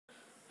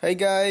Hey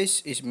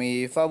guys, it's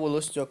me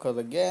Fabulous Joker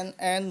again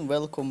and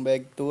welcome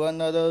back to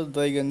another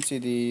Dragon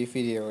City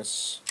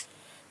videos.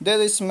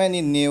 There is many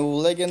new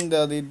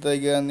legendary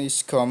dragon is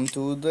come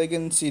to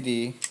Dragon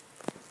City.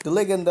 The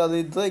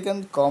legendary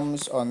dragon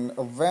comes on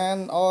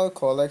event or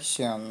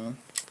collection.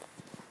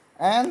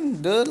 And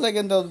the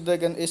legendary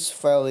dragon is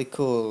very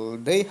cool.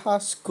 They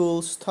has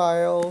cool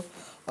style,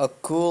 a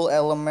cool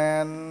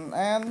element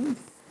and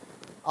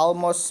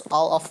almost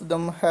all of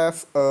them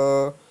have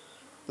a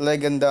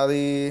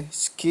legendary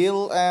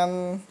skill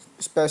and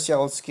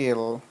special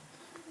skill.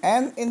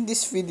 And in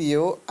this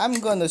video I'm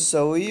gonna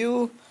show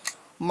you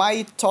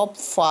my top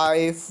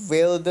 5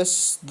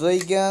 wildest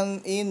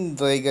dragon in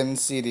Dragon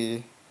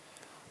City,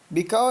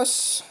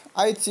 because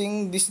I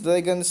think this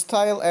dragon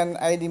style and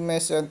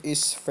animation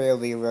is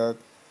very weird.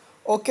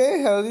 Okay,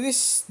 here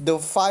is the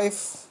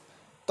 5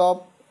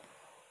 top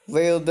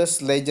wildest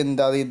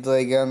legendary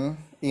dragon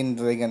in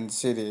Dragon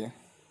City.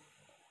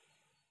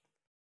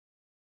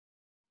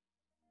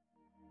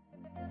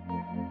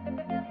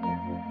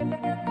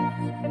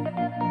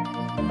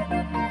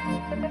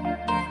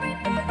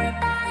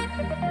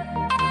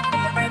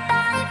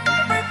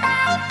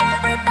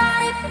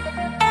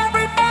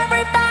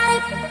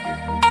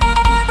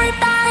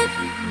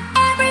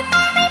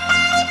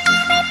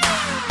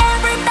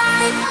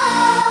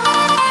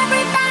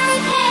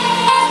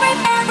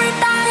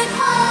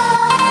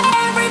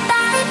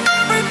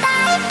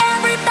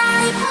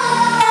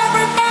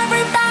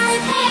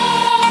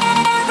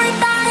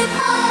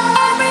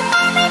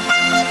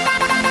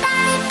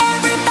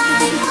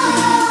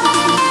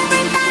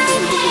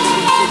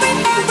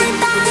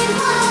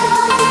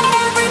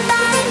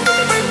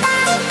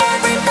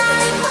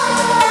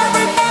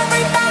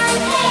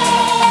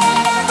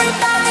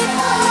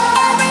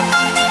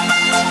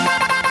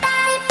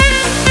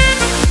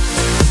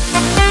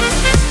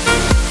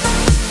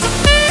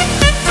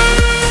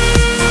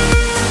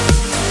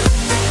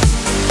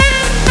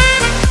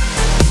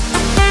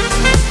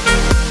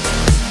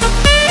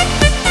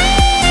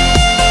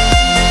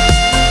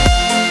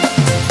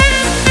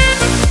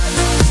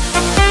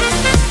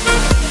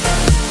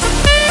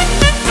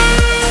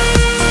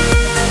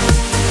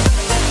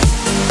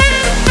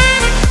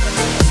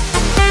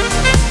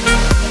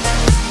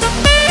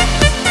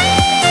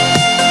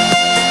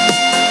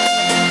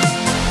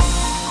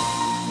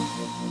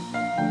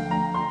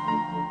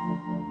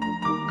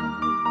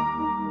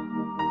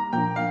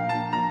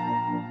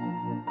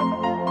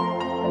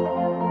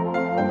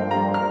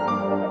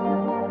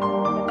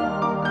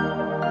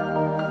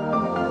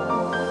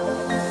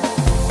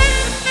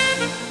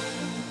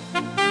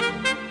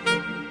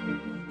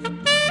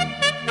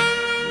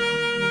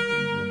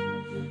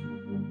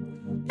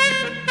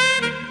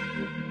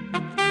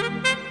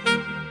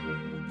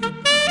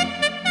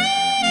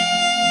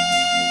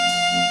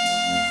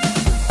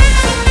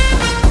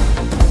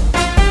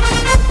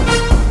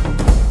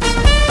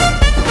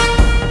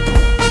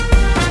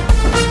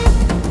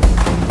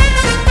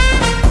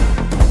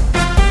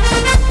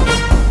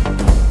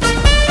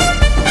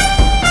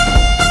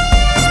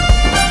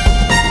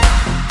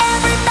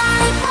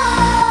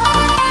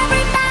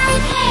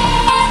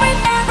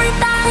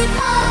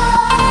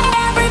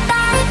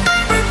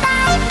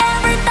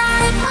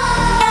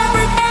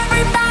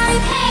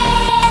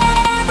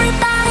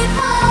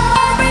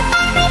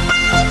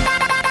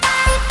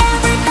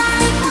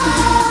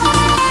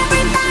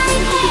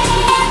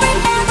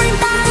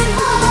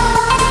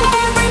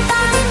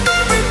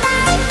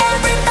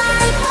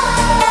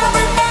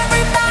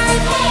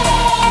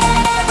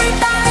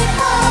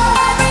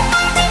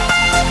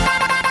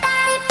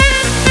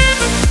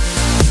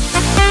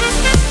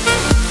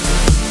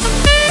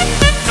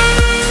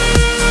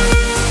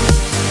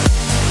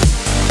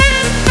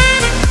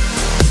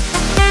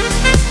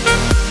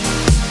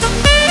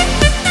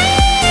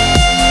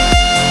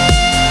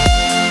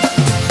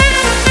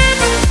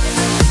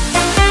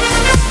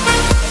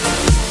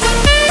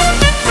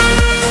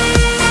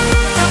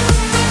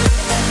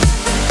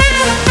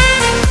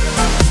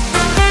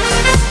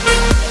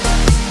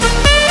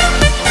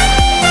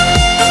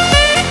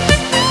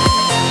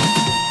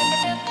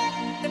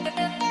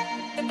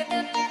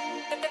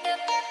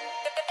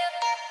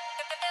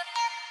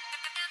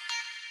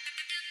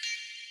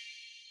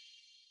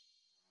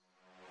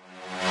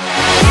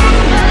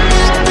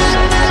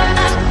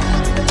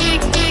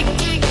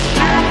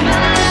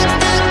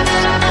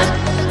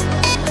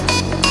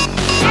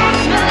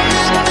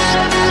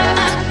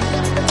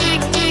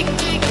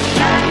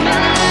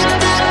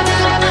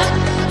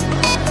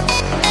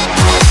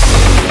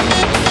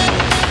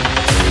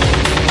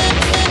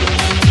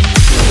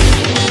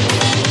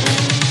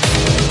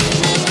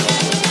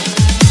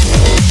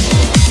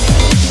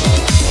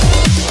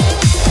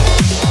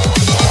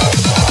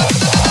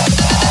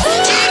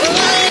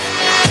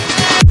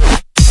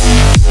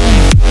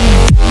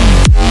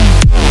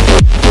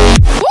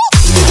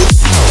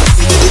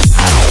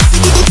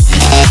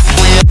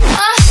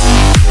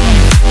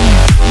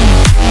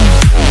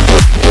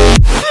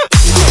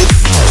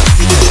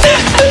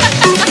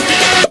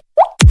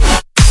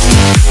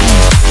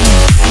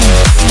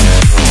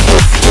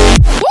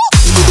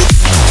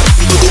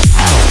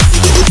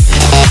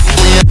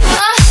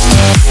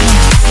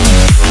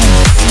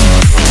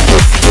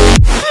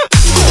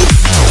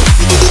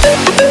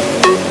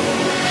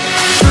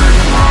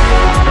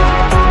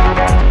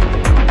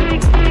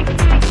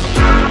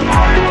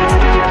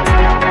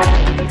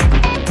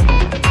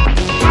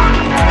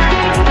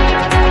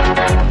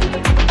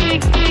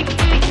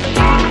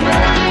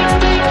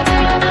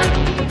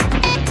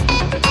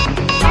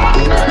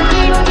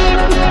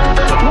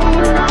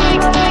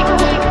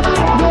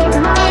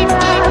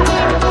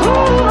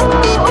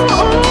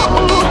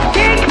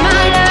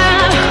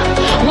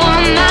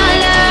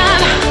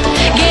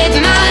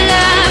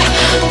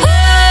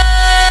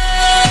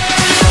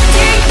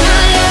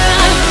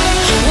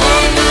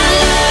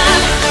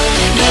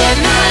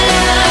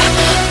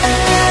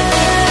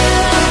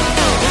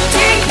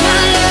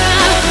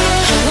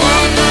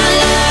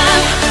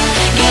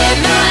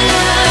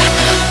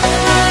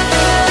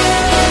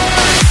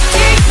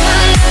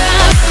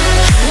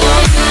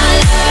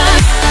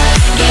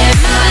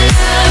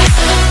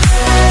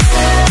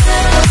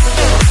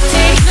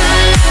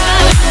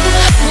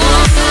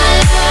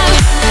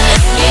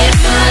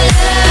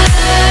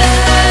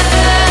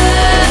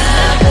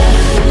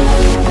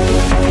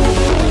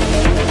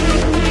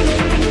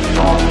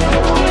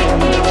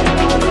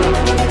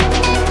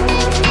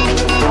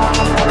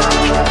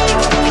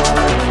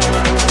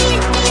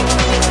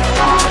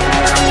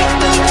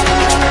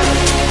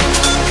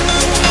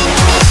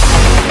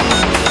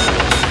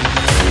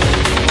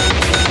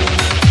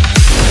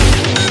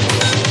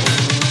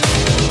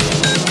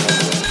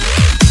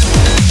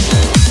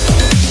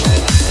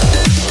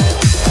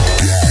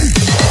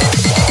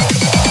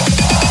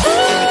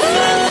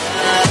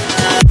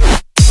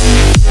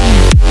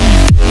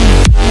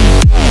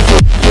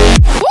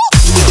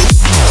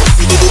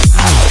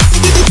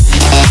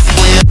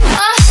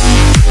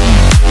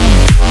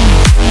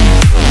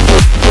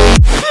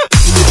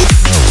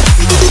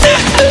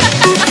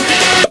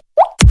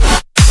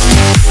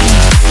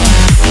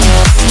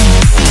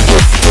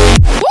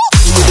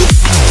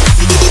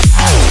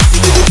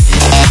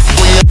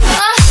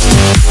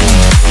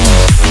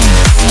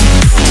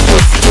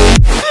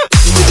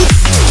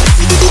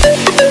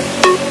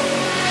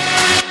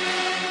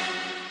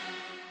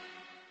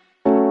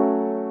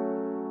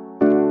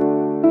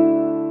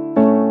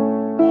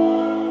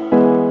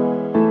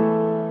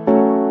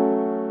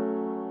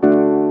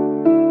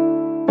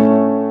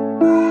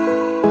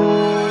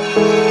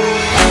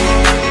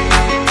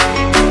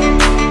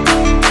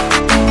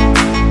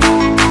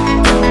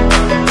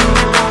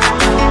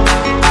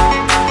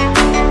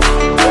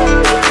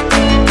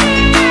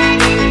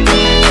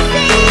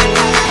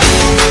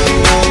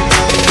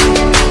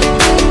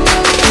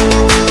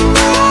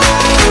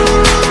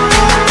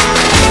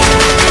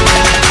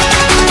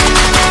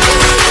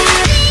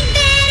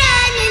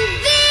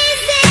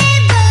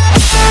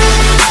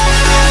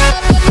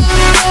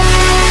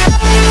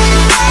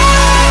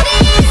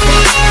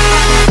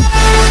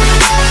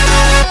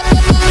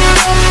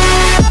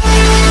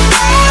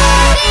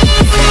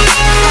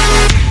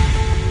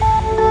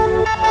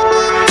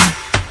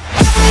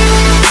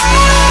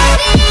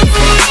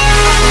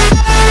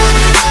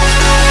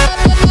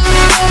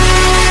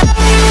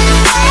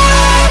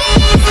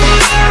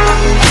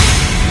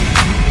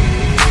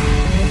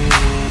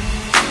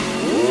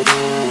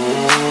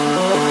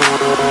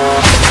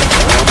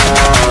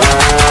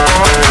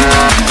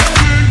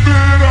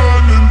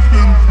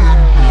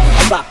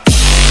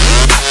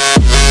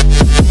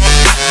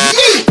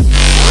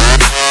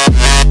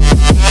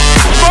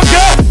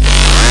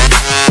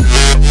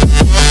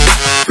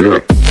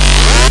 Yeah.